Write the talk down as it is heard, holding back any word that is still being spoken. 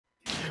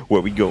Where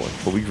we going?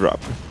 Where we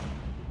dropping?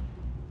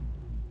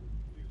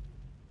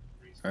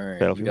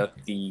 Alright, we got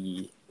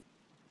the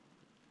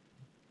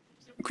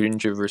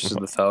Greninja versus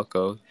the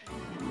Falco.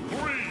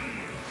 3,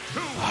 2,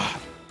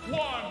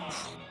 1,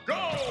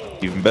 go!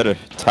 Even better,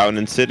 town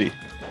and city.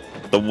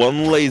 The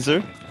one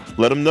laser,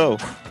 let them know.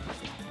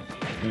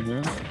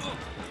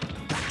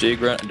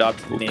 JayGrunt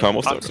adopted the name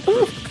combo Toxic.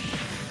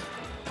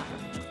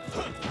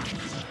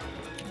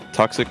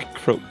 Toxic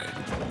Croak.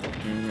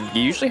 He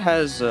usually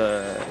has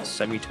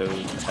Semi-Toad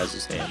as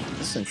his name.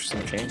 This is an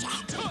interesting change.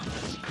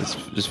 It's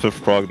just for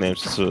frog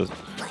names, just to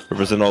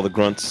represent all the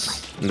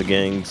grunts and the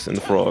gangs and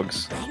the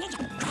frogs.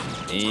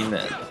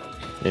 Amen.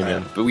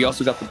 Amen. But we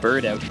also got the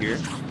bird out here.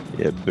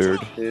 Yeah, bird.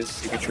 His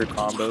signature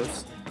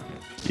combos.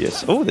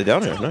 Yes. Oh, they're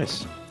down there.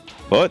 Nice.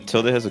 But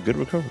Tilde has a good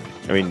recovery.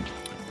 I mean,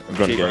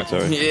 grunt gang,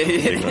 sorry.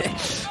 Yeah.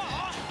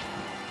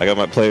 I got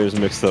my players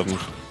mixed up.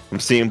 I'm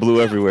seeing blue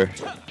everywhere.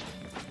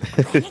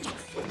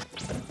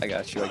 I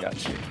got you.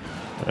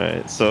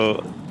 Alright,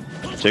 so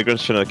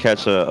JayGrunt's trying to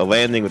catch a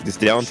landing with these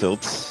down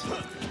tilts.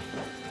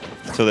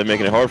 So they're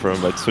making it hard for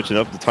him by switching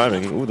up the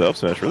timing. Ooh, the up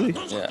smash, really?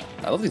 Yeah,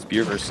 I love these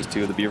beer verses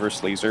too. The beer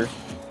verse laser.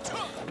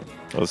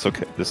 Oh,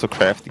 they're so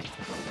crafty.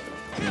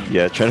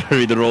 Yeah, trying to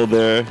read the roll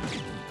there.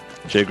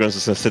 JayGrunt's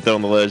just gonna sit there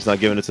on the ledge, not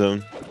giving it to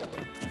him.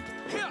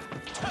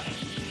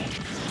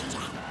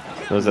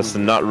 Knows that's to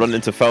not run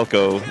into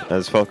Falco,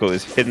 as Falco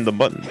is hitting the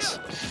buttons.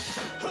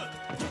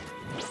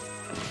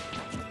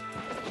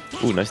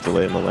 Ooh, nice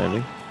delay in the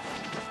landing.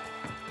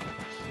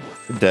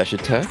 Dash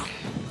attack.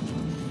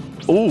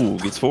 Ooh,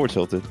 gets forward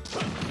tilted.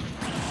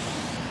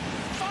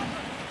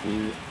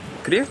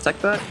 Could he attack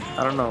that?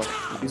 I don't know.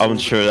 I'm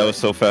sure that was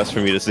so fast for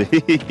me to see.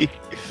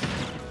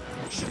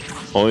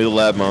 Only the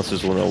lab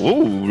monsters will know.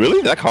 Ooh,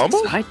 really? That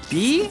combo? Side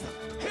B?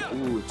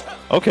 Ooh.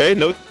 Okay,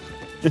 no.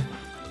 It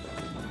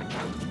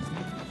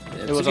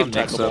was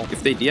untechable.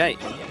 If they DI,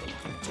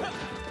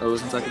 it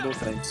was untechable.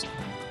 Thanks.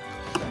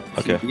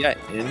 Okay. Yeah,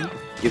 in.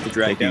 Get the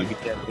drag down.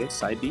 Thank Get that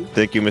side B.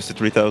 Thank you, Mr.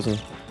 3000,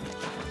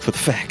 for the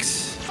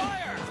facts.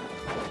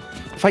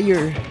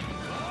 Fire!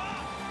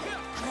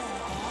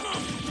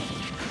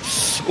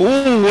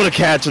 Ooh, what a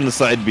catch on the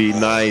side B.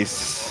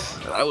 Nice.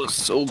 That was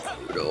so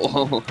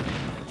brutal.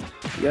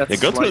 Yeah,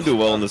 Grunt's gonna do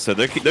well in this set.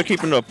 They're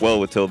keeping it up well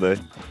with Tilde,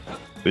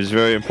 which is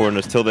very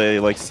important, as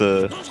Tilde likes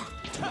to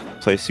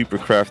play super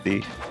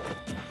crafty.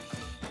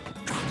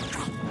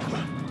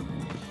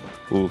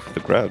 Ooh, the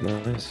grab,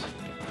 nice.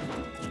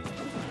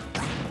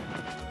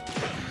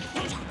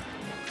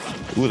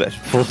 Ooh, that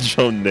full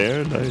drone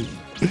there, nice.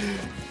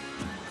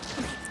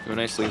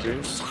 Nice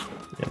lasers.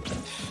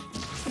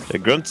 Yeah,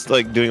 Grunt's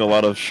like doing a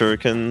lot of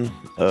shuriken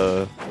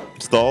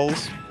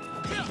stalls,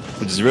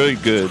 which is really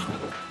good.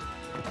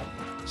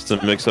 Just to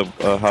mix up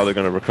how they're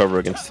gonna recover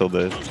against Tilde.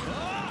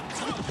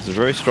 It's a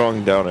very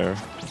strong down air.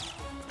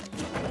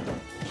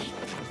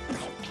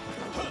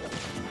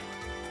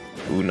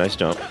 Ooh, nice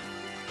jump.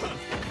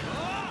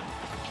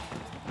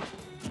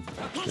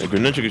 Yeah,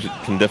 Greninja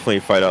can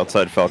definitely fight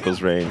outside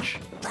Falco's range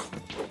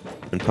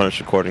and punish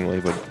accordingly,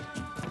 but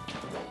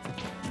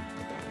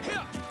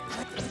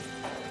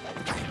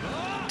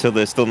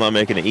Tilde's still not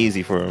making it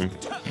easy for him.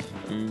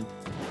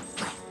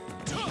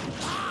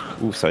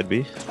 Ooh, side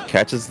B.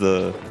 Catches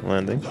the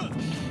landing.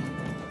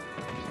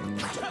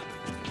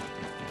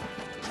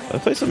 I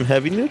play some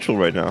heavy neutral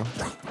right now.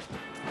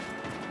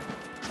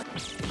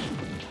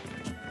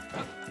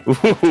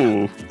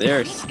 Ooh.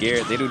 They're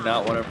scared. They do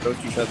not want to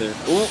approach each other.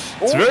 Ooh.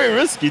 It's very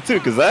risky too,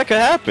 because that could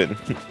happen.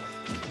 Yeah,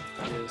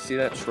 see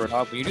that short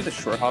hop? When you do the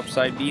short hop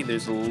side B,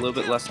 there's a little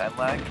bit less hand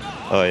lag.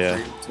 Oh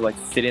yeah. To like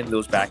fit in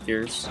those back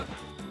airs.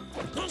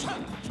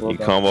 You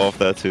combo off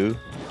that too.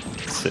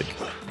 Sick.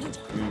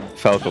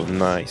 Falco,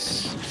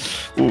 nice.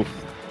 Ooh.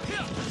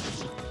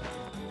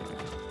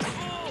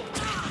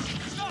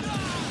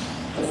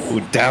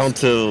 Ooh, down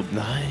tilt,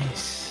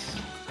 nice.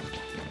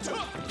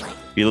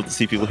 You love to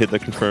see people hit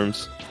that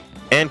confirms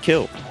and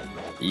kill.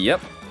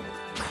 Yep.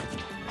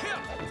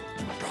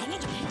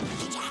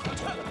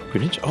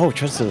 Greninja, oh,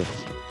 tries to.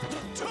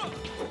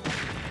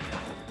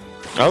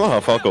 I don't know how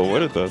Falco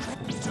avoided that.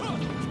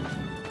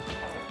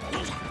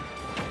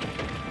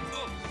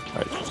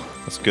 Alright,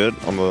 that's good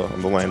on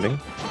the landing.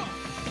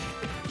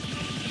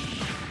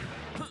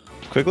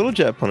 Quick little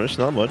jab punish,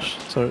 not much.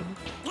 Sorry.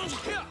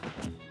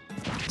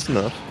 It's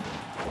enough.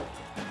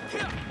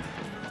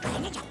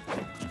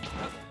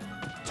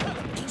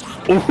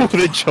 Oh,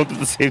 they jumped at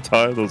the same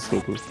time. That was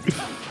so cool.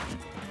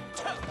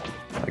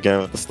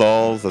 Again with the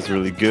stalls, that's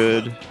really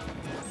good.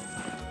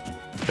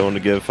 Don't want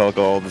to give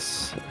Falco all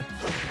this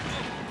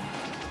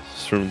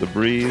room to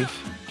breathe.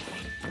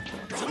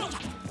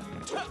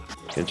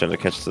 Again, trying to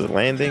catch the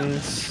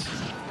landings.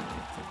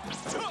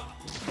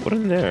 What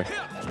in there?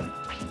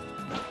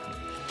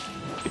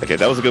 Okay,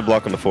 that was a good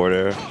block on the forward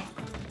air.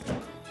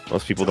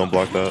 Most people don't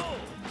block that.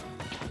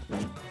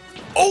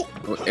 Oh!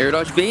 Air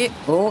dodge bait.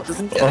 Oh,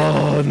 doesn't get it.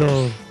 Oh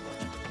no.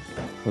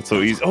 That's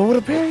so easy. Oh, what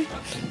a parry!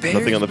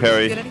 Nothing on the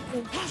parry.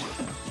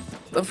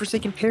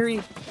 Unforsaken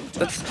parry.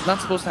 That's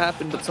not supposed to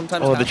happen, but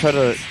sometimes. Oh, they try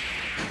to.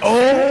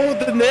 Oh,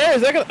 the nair!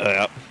 Is that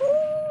gonna?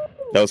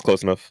 That was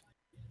close enough.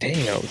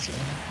 Damn.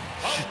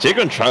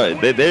 JayGrunt tried.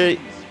 They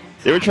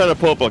were trying to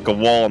pull up like a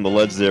wall on the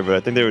ledge there, but I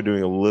think they were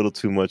doing a little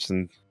too much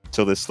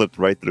until they slipped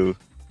right through.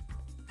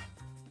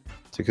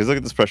 Because look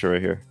at this pressure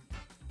right here.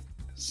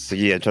 So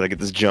yeah, trying to get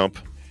this jump.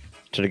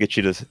 Trying to get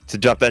you to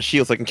drop that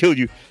shield so I can kill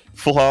you.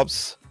 Full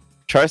hops.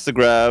 Tries to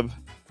grab.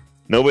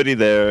 Nobody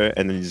there.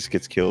 And then he just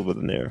gets killed with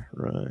an air.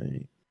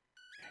 Right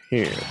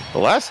here. The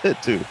last hit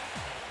too.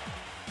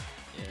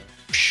 Yeah.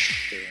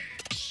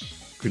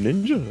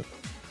 Greninja.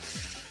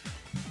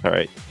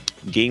 Alright.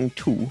 Game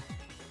 2.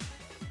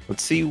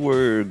 Let's see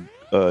where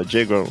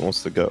JayGrunt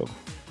wants to go.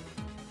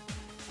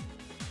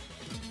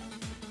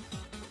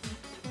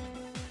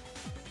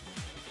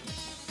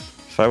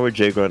 If I were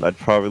JayGrunt, I'd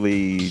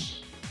probably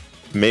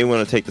may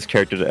want to take this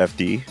character to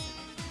FD.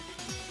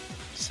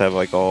 Just have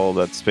like all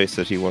that space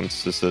that he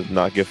wants, just to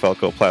not give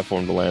Falco a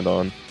platform to land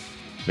on.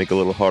 Make it a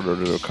little harder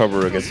to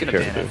recover against the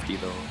character.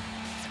 FD, though.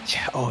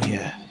 Yeah, oh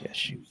yeah,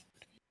 shoot.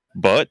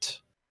 But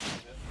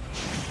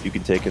you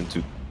can take him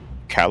to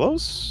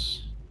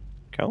Kalos?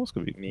 Kalos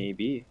could be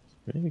Maybe.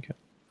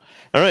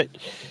 All right,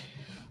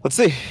 let's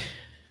see.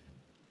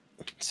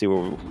 Let's see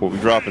what we're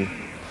dropping.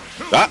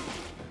 Ah,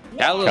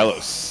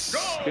 Kalos.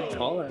 Good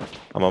call.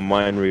 I'm a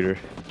mind reader.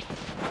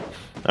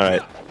 All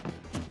right.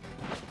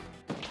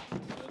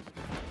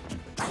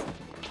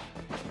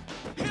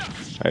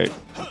 All right.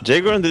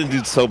 JayGrunt didn't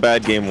do so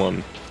bad game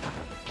 1.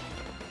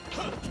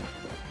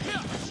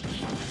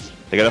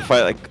 They gotta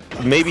fight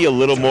like maybe a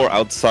little more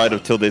outside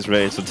of Tilde's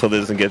range, so Tilde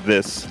doesn't get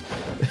this.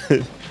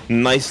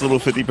 Nice little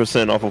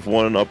 50% off of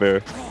 1 up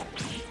air.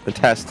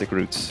 Fantastic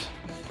roots.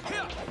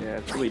 Yeah,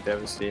 it's really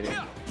devastating.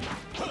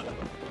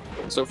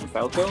 So for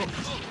Falco,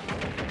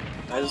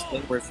 I just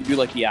think where if you do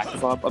like the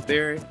active up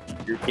there,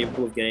 you're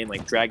capable of getting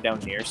like drag down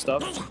near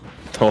stuff.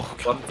 Oh,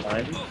 One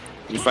time,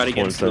 you fight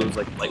against those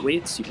like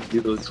lightweights, you can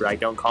do those drag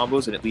down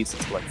combos, and it leads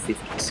to like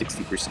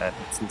 50-60%.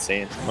 It's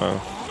insane.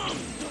 wow.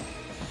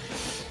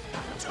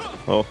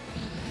 Oh,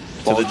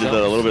 Tilde did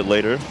that a little bit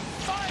later.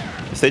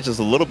 The stage is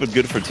a little bit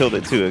good for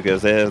Tilde too,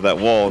 because they have that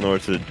wall in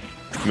order to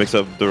mix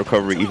up the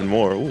recovery even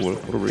more. Ooh,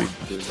 what a read.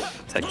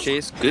 Tech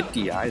chase, good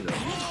DI though.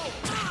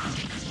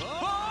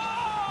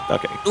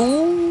 Okay.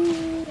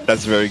 Ooh.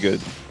 That's very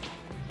good.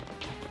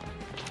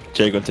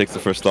 JayGrunt takes the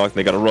first stock, and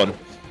they gotta run.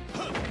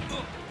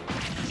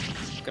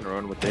 Gonna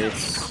run with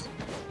this.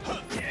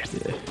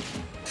 Yeah.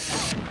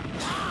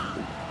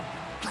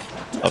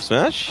 Up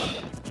smash?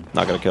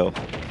 Not gonna kill.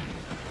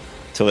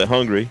 Tilde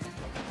hungry.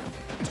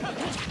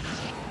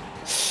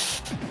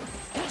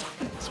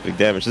 It's big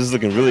damage. This is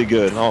looking really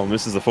good. Oh,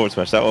 misses the forward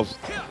smash.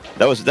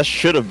 That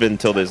should have been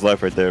Tilde's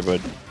life right there,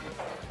 but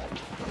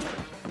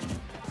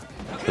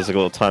there's like a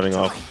little timing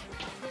off.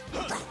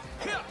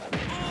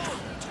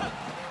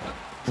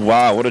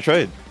 Wow, what a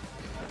trade.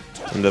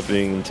 Ended up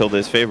being in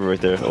Tilde's favor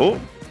right there. Oh,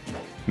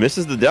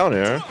 misses the down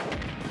air.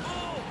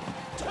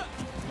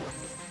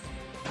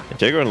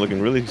 JayGrunt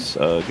looking really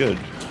good.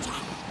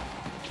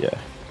 Yeah.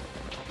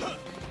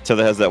 Tilde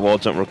has that wall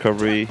jump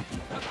recovery.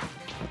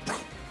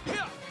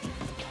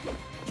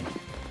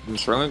 I'm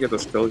struggling to get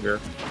this kill here.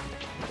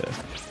 Yeah.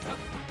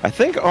 I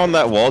think on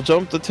that wall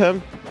jump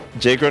attempt,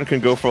 JayGrunt can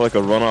go for like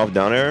a runoff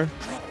down air.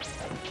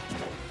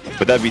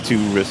 But that'd be too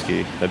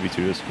risky.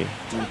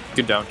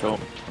 Good down tilt.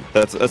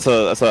 That's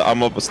a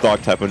I'm up a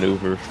stock type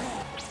maneuver.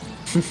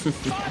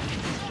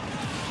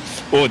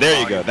 Oh,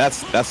 there you go.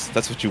 That's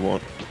what you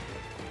want.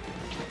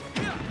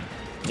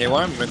 Yeah,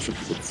 why I'm mentioning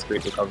with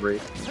straight recovery.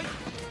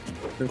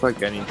 Didn't quite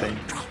get anything.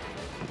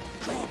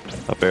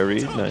 Up air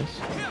read, nice.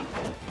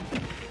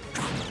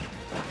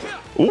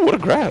 Ooh, what a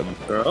grab!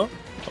 Girl?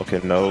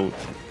 Okay, no,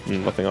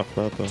 nothing off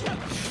that though.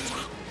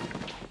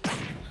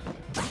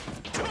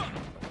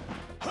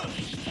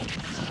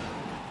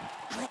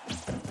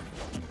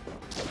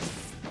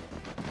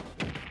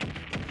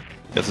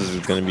 Guess this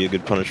is going to be a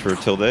good punish for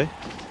Tilde.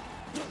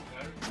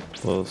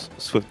 Well,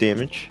 swift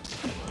damage.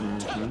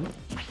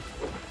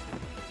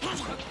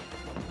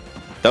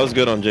 That was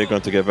good on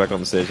JayGrunt to get back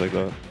on the stage like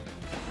that.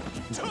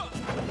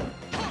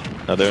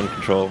 Now they're in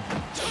control.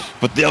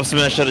 But the up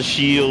smash had a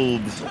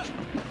shield.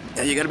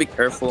 Yeah, you gotta be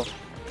careful.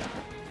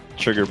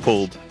 Trigger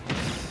pulled.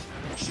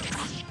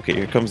 Okay,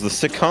 here comes the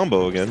sick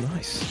combo again.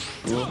 Nice.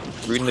 Cool.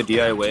 Reading the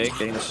DI away,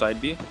 getting the side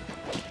B.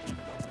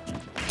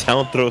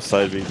 Talent throw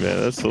side beat, man.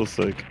 That's so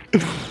sick.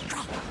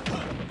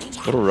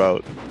 What a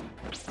route.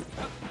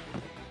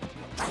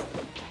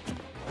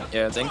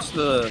 Yeah, thanks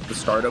to the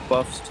startup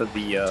buffs to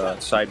the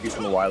side B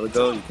from a while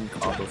ago, you can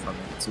combo from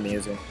it. It's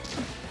amazing.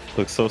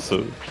 Looks so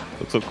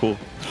cool.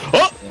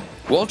 Oh! Yeah.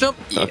 Wall jump?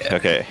 Yeah.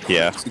 Okay,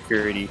 yeah.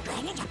 Security.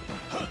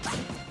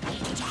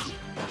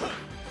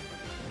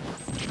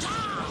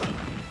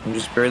 And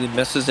just barely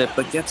misses it,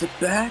 but gets it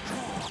back.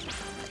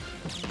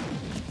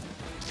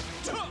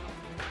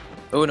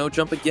 Oh, no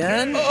jump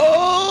again?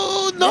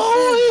 Oh, no,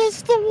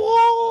 it's the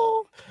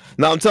wall.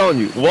 Now, I'm telling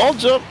you, wall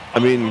jump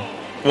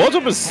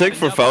is sick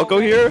for Falco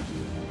here,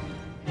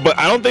 but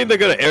I don't think they're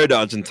going to air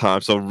dodge in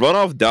time, so run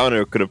off down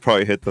air could have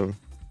probably hit them.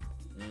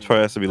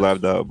 Probably has to be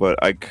labbed out, but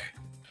I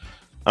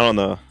don't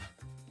know.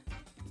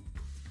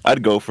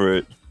 I'd go for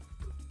it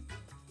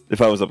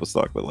if I was up a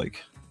stock, but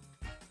like,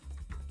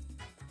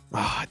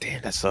 ah,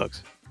 damn, that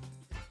sucks.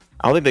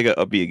 I don't think they got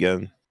up B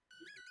again.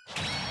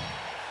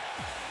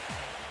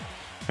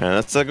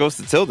 And that goes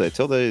to Tilde.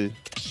 Tilde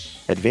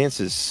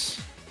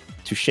advances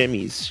to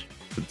Shemmys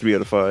for 3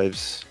 out of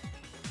 5s.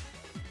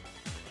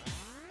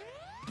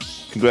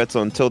 Congrats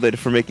on Tilde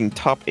for making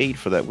top 8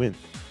 for that win.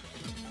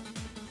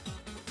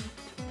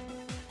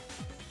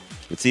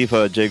 Let's see if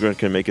JayGrunt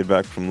can make it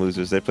back from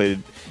losers. They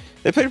played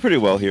pretty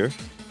well here.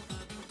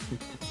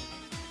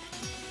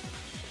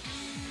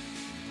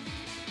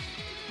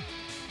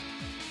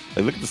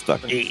 Hey, look at the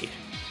stock.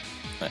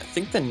 I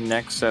think the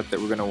next set that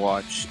we're gonna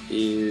watch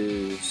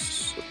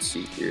is, let's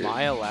see here.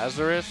 Maya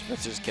Lazarus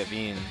versus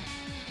Kevin.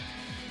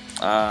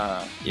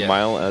 Yeah.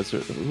 Mile Azure.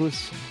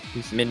 Who's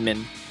Min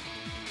Min.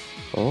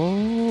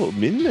 Oh,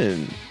 Min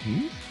Min.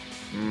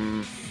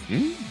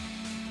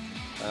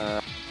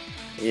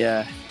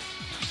 Yeah.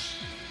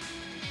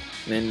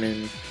 Min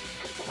Min.